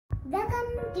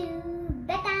Welcome to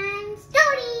Bedtime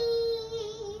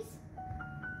Stories.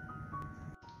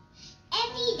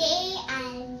 Every day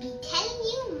I'll be telling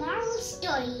you moral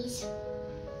stories.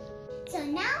 So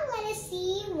now let us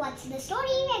see what's the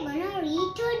story we're gonna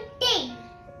read today.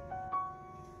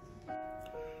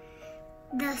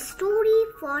 The story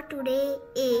for today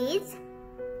is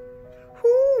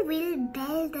Who Will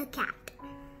Bell the Cat?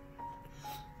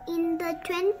 In the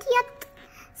 20th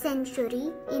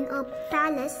century, in a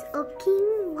palace, a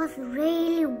king was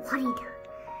really worried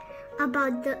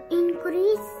about the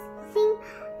increasing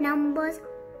numbers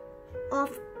of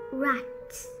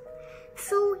rats.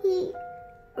 So he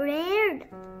reared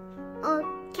a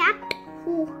cat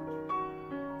who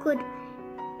could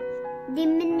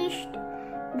diminish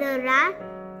the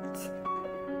rats.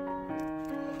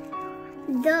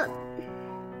 The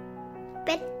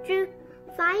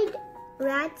petrified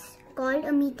rats called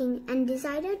a meeting and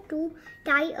decided to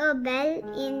tie a bell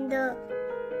in the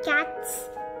cat's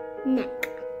neck.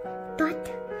 But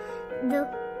the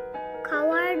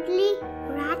cowardly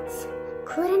rats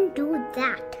couldn't do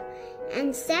that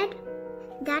and said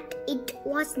that it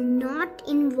was not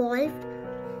involved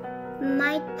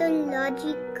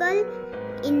mythological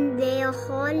in their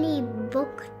holy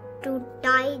book to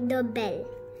tie the bell.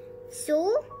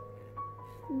 So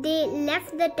they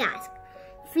left the task.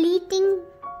 Fleeting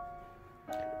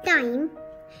time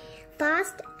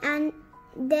passed and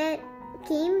there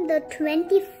came the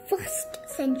 21st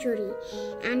century,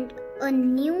 and a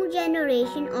new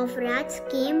generation of rats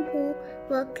came who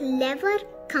were clever,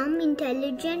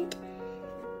 intelligent.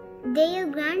 Their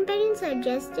grandparents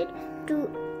suggested to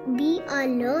be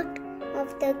alert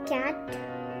of the cats,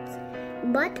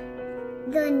 but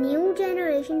the new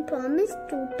generation promised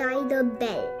to tie the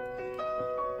bell.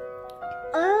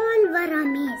 All were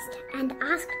amazed and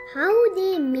asked how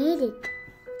they made it.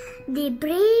 They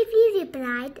bravely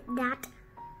replied that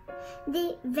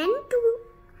they went to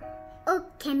a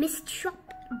chemist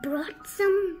shop, brought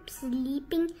some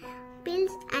sleeping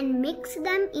pills and mixed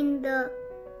them in the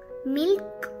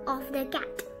milk of the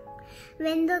cat.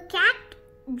 When the cat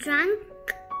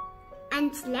drank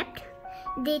and slept,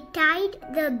 they tied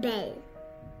the bell.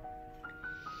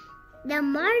 The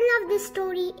moral of this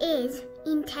story is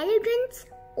intelligence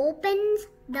opens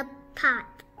the path.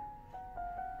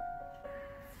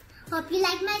 Hope you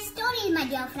like my stories, my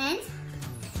dear friends.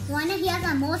 Wanna hear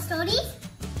some more stories?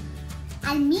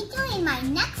 I'll meet you in my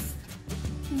next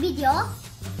video.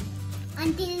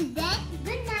 Until then,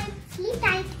 good night, sleep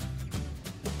tight.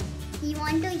 You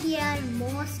want to hear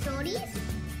more stories?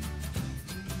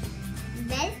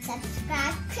 Well,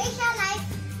 subscribe, click your like.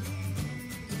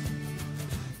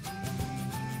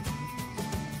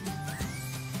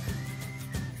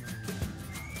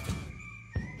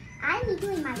 I'll meet you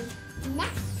in my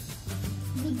next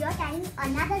video telling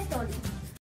another story.